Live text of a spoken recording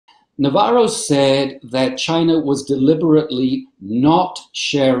Navarro said that China was deliberately not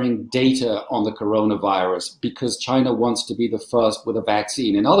sharing data on the coronavirus because China wants to be the first with a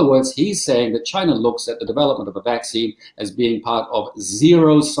vaccine. In other words, he's saying that China looks at the development of a vaccine as being part of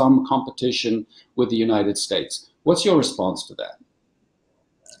zero-sum competition with the United States. What's your response to that?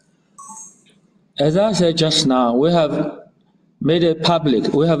 As I said just now, we have made it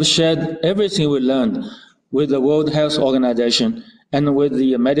public. We have shared everything we learned with the World Health Organization and with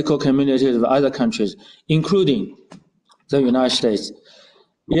the medical communities of other countries, including the United States.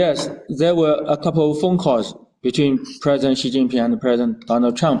 Yes, there were a couple of phone calls between President Xi Jinping and President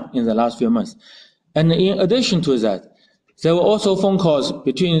Donald Trump in the last few months. And in addition to that, there were also phone calls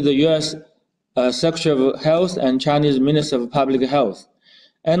between the U.S. Secretary of Health and Chinese Minister of Public Health,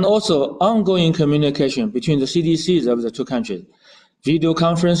 and also ongoing communication between the CDCs of the two countries, video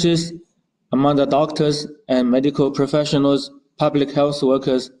conferences among the doctors and medical professionals, public health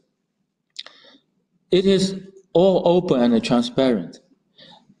workers. It is all open and transparent.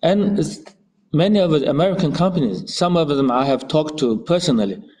 And many of the American companies, some of them I have talked to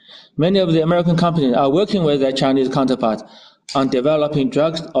personally, many of the American companies are working with their Chinese counterparts on developing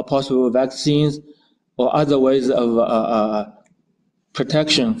drugs or possible vaccines or other ways of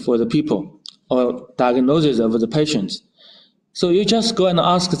protection for the people or diagnosis of the patients. So you just go and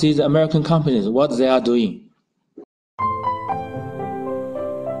ask these American companies what they are doing.